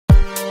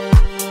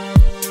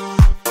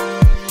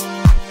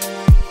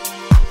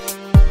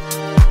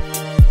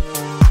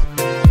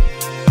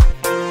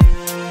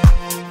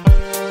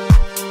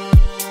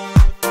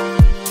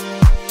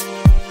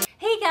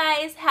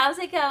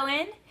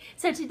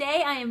So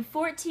today I am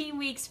 14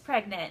 weeks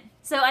pregnant.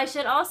 So I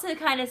should also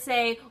kind of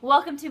say,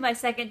 welcome to my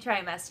second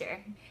trimester.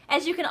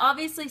 As you can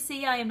obviously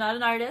see, I am not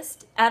an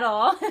artist at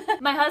all.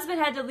 My husband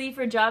had to leave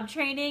for job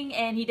training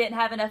and he didn't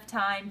have enough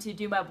time to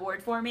do my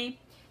board for me.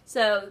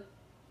 So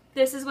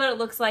this is what it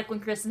looks like when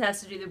Kristen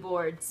has to do the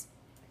boards.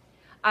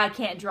 I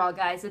can't draw,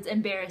 guys. It's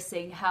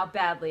embarrassing how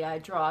badly I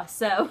draw.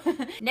 So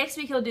next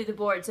week he'll do the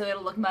board, so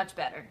it'll look much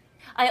better.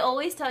 I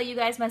always tell you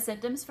guys my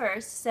symptoms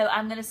first, so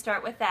I'm going to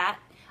start with that.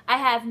 I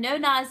have no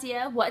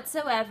nausea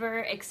whatsoever,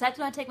 except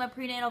when I take my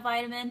prenatal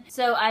vitamin.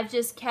 So I've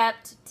just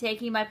kept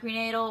taking my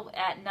prenatal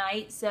at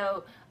night,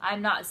 so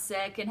I'm not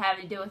sick and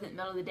having to deal with it in the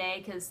middle of the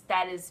day, because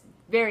that is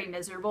very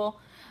miserable.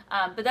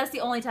 But that's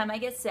the only time I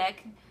get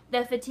sick.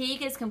 The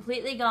fatigue is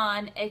completely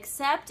gone,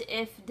 except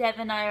if Dev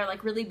and I are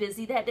like really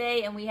busy that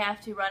day and we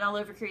have to run all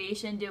over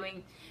creation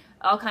doing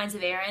all kinds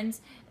of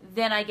errands.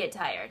 Then I get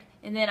tired,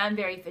 and then I'm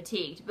very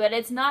fatigued. But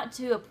it's not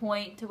to a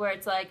point to where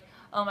it's like,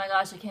 oh my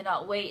gosh, I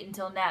cannot wait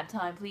until nap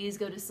time. Please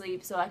go to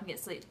sleep so I can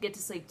get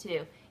to sleep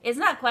too. It's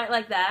not quite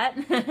like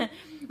that,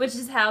 which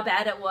is how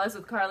bad it was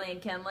with Carly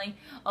and Kenley.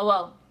 Oh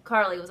well,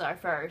 Carly was our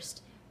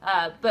first.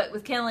 But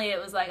with Kenley,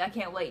 it was like, I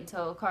can't wait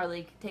until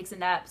Carly takes a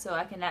nap so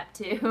I can nap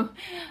too.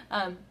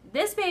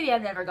 This baby,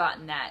 I've never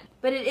gotten that.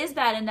 But it is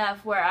bad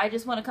enough where I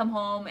just want to come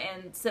home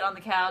and sit on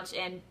the couch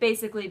and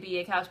basically be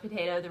a couch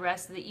potato the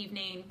rest of the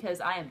evening because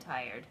I am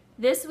tired.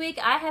 This week,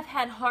 I have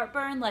had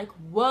heartburn like,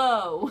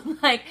 whoa,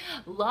 like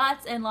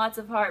lots and lots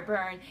of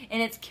heartburn,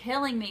 and it's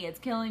killing me. It's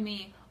killing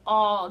me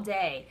all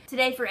day.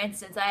 Today, for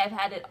instance, I have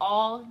had it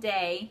all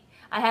day.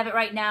 I have it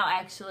right now,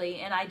 actually,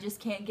 and I just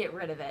can't get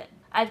rid of it.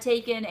 I've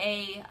taken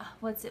a,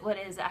 what is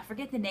it? I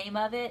forget the name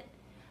of it,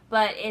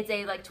 but it's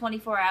a like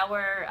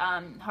 24-hour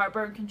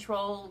heartburn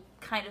control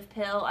kind of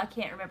pill. I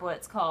can't remember what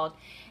it's called.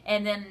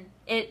 And then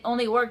it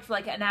only worked for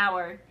like an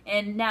hour,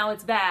 and now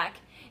it's back.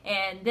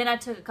 And then I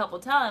took a couple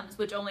Tums,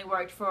 which only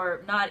worked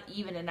for not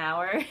even an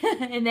hour,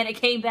 and then it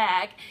came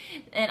back.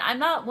 And I'm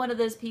not one of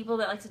those people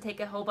that likes to take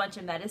a whole bunch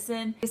of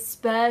medicine,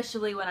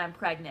 especially when I'm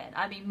pregnant.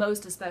 I mean,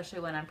 most especially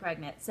when I'm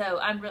pregnant. So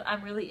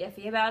I'm really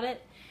iffy about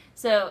it.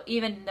 So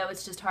even though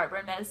it's just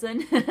heartburn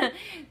medicine,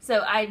 so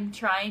I'm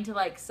trying to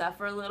like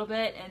suffer a little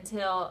bit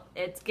until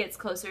it gets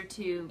closer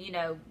to, you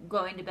know,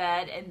 going to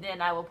bed, and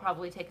then I will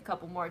probably take a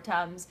couple more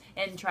Tums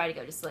and try to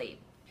go to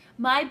sleep.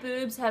 My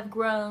boobs have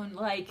grown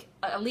like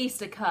at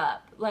least a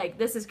cup. Like,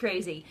 this is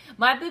crazy.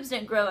 My boobs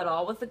didn't grow at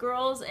all with the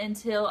girls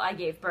until I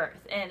gave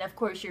birth. And of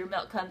course your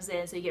milk comes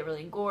in, so you get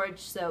really engorged,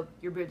 so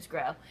your boobs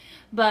grow.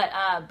 But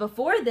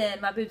before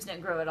then, my boobs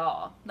didn't grow at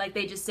all. Like,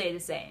 they just stay the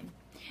same.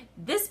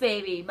 This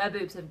baby, my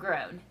boobs have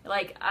grown.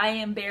 Like, I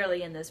am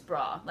barely in this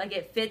bra. Like,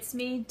 it fits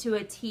me to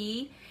a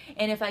T,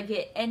 and if I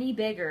get any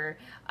bigger,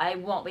 I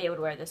won't be able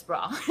to wear this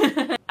bra.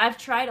 I've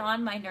tried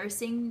on my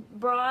nursing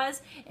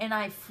bras, and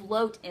I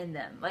float in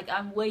them. Like,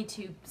 I'm way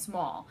too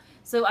small.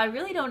 So I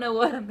really don't know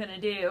what I'm gonna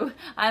do.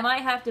 I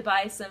might have to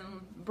buy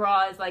some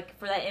bras, like,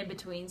 for that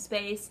in-between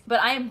space, but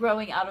I am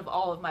growing out of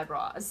all of my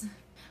bras.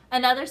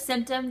 Another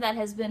symptom that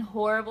has been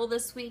horrible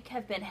this week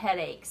have been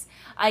headaches.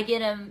 I get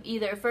them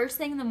either first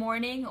thing in the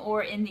morning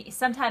or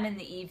sometime in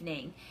the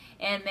evening.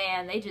 And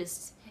man,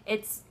 it's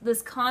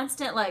this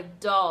constant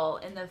like dull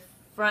in the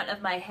front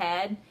of my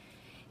head,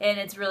 and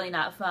it's really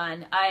not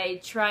fun.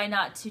 I try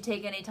not to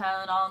take any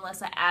Tylenol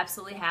unless I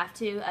absolutely have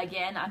to.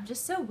 Again, I'm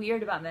just so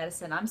weird about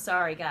medicine. I'm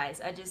sorry,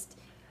 guys.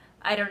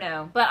 I don't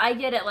know. But I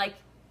get it like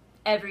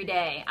every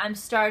day. I'm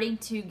starting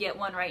to get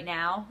one right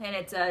now, and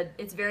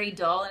it's very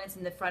dull, and it's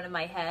in the front of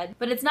my head.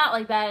 But it's not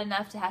like bad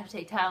enough to have to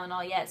take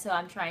Tylenol yet, so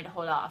I'm trying to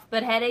hold off.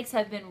 But headaches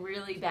have been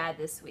really bad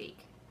this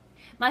week.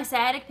 My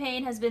sciatic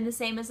pain has been the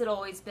same as it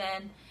always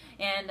been,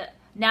 and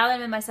now that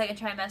I'm in my second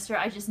trimester,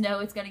 I just know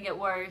it's going to get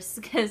worse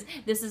because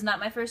this is not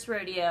my first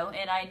rodeo,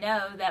 and I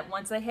know that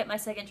once I hit my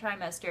second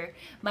trimester,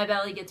 my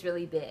belly gets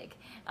really big.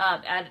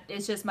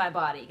 It's just my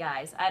body,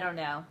 guys. I don't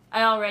know.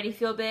 I already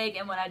feel big,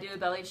 and when I do a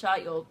belly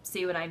shot, you'll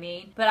see what I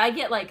mean. But I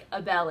get like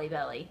a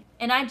belly.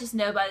 And I just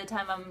know by the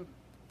time I'm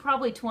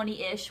probably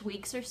 20-ish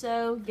weeks or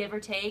so, give or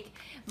take,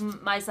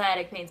 my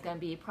sciatic pain's going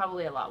to be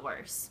probably a lot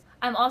worse.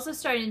 I'm also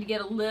starting to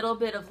get a little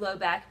bit of low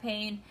back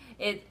pain.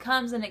 It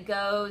comes and it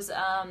goes.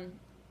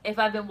 If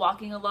I've been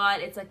walking a lot,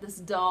 it's like this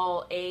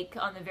dull ache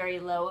on the very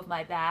low of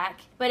my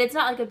back. But it's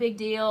not like a big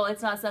deal.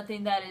 It's not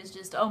something that is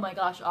just, oh my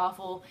gosh,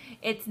 awful.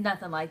 It's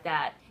nothing like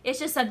that. It's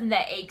just something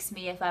that aches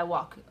me if I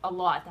walk a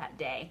lot that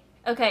day.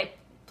 Okay,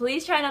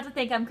 please try not to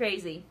think I'm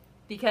crazy,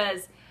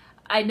 because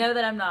I know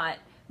that I'm not.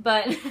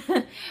 But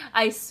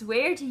I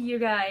swear to you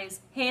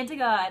guys, hand to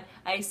God,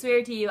 I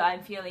swear to you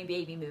I'm feeling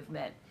baby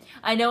movement.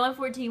 I know I'm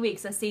 14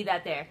 weeks, I see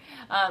that there.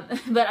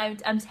 But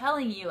I'm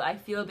telling you, I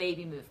feel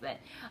baby movement.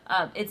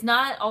 It's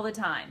not all the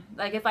time.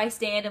 Like if I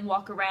stand and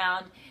walk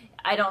around,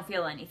 I don't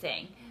feel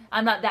anything.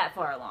 I'm not that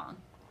far along.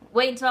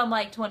 Wait until I'm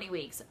like 20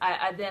 weeks,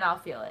 then I'll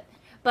feel it.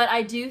 But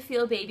I do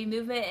feel baby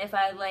movement if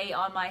I lay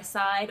on my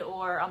side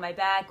or on my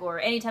back,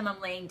 or anytime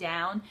I'm laying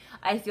down,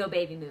 I feel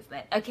baby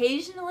movement.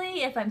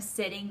 Occasionally, if I'm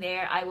sitting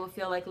there, I will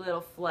feel like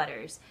little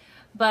flutters.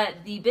 But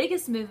the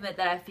biggest movement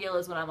that I feel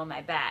is when I'm on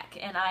my back.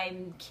 And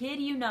I'm, kid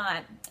you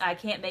not, I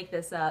can't make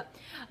this up.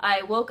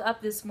 I woke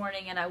up this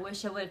morning and I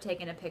wish I would have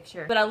taken a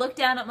picture. But I looked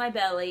down at my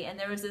belly and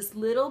there was this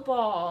little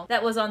ball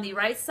that was on the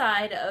right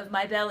side of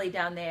my belly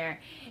down there.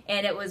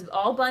 And it was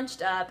all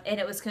bunched up and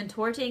it was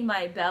contorting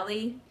my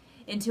belly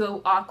into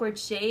an awkward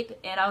shape,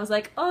 and I was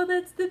like, oh,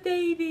 that's the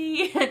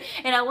baby.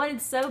 And I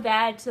wanted so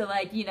bad to,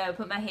 like, you know,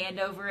 put my hand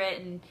over it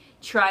and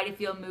try to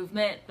feel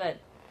movement, but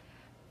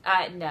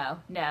no,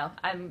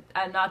 I'm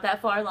not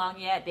that far along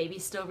yet.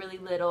 Baby's still really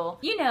little.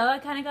 You know, I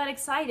kind of got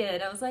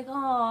excited. I was like,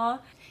 aw.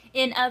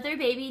 In other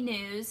baby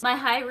news, my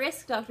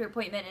high-risk doctor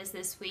appointment is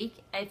this week.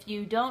 If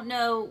you don't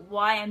know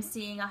why I'm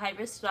seeing a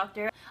high-risk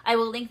doctor, I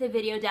will link the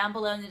video down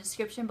below in the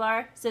description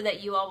bar so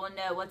that you all will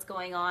know what's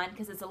going on,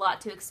 because it's a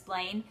lot to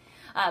explain.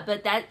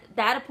 But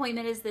that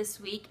appointment is this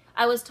week.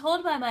 I was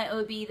told by my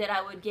OB that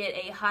I would get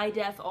a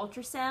high-def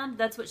ultrasound.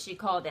 That's what she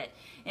called it.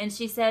 And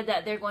she said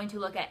that they're going to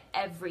look at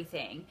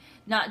everything.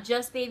 Not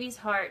just baby's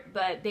heart,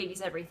 but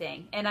baby's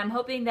everything. And I'm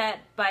hoping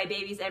that by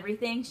baby's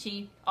everything,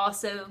 she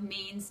also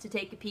means to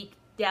take a peek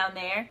down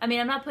there. I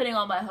mean, I'm not putting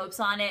all my hopes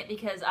on it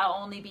because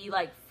I'll only be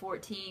like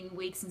 14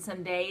 weeks and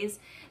some days.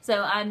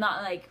 So I'm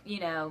not like,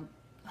 you know,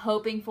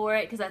 hoping for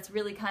it because that's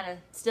really kind of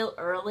still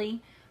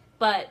early.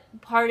 But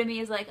part of me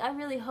is like, I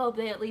really hope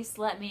they at least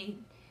let me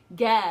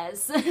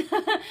guess.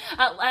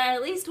 I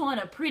at least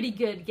want a pretty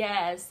good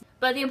guess.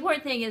 But the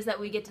important thing is that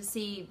we get to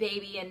see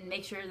baby and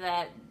make sure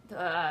that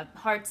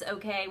heart's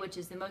okay, which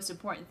is the most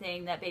important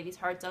thing, that baby's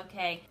heart's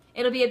okay.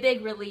 It'll be a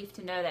big relief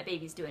to know that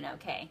baby's doing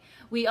okay.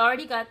 We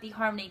already got the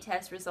Harmony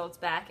test results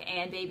back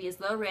and baby is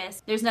low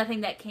risk. There's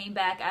nothing that came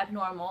back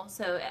abnormal,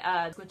 so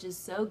which is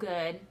so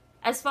good.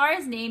 As far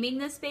as naming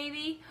this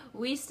baby,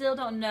 we still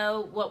don't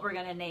know what we're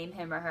gonna name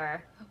him or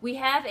her. We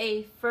have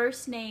a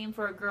first name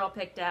for a girl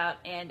picked out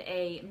and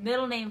a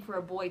middle name for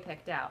a boy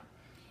picked out.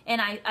 And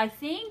I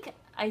think,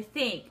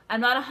 I'm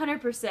not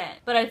 100%,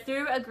 but I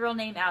threw a girl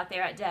name out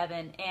there at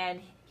Devin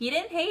and he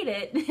didn't hate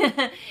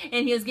it.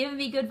 And he was giving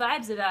me good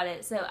vibes about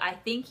it. So I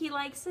think he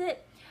likes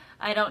it.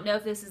 I don't know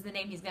if this is the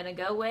name he's gonna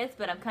go with,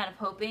 but I'm kind of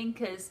hoping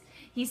because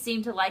he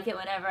seemed to like it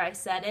whenever I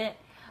said it.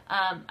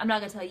 I'm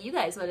not going to tell you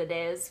guys what it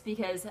is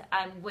because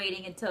I'm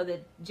waiting until the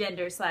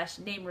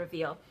gender/name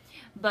reveal.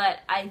 But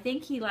I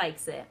think he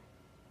likes it.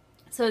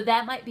 So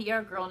that might be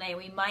our girl name.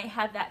 We might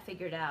have that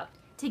figured out.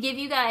 To give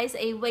you guys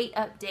a weight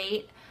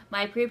update,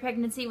 my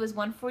pre-pregnancy was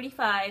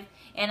 145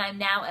 and I'm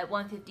now at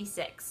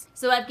 156.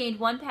 So I've gained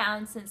 1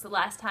 pound since the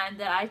last time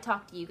that I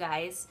talked to you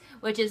guys,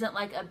 which isn't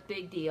like a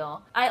big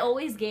deal. I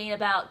always gain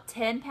about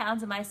 10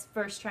 pounds in my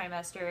first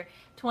trimester,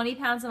 20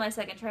 pounds in my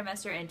second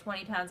trimester, and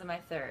 20 pounds in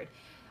my third.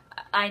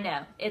 I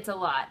know, it's a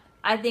lot.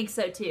 I think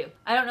so too.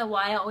 I don't know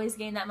why I always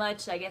gain that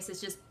much. I guess it's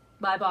just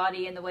my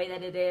body and the way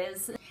that it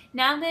is.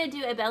 Now I'm going to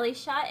do a belly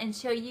shot and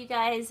show you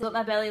guys what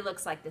my belly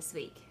looks like this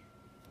week.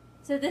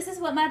 So this is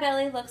what my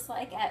belly looks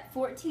like at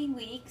 14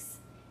 weeks.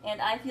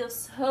 And I feel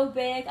so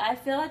big. I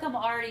feel like I'm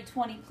already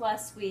 20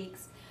 plus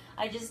weeks.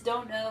 I just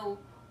don't know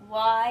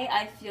why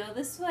I feel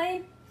this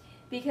way,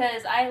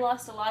 because I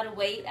lost a lot of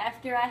weight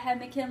after I had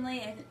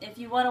McKinley. If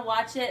you want to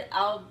watch it,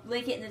 I'll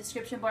link it in the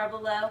description bar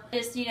below.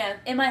 Just, you know,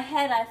 in my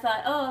head I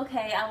thought, oh,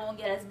 okay, I won't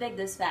get as big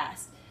this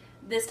fast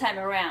this time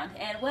around.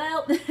 And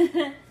well,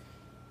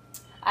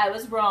 I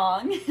was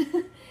wrong.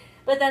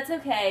 But that's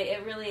okay.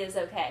 It really is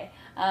okay.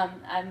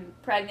 I'm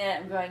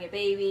pregnant. I'm growing a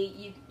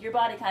baby. Your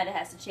body kind of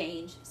has to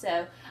change.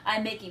 So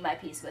I'm making my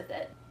peace with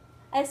it.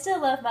 I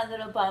still love my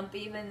little bump,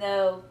 even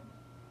though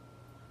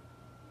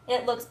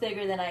it looks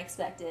bigger than I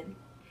expected.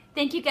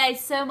 Thank you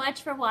guys so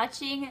much for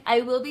watching. I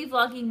will be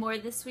vlogging more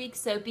this week,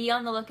 so be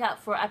on the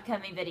lookout for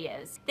upcoming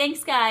videos.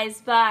 Thanks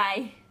guys,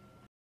 bye!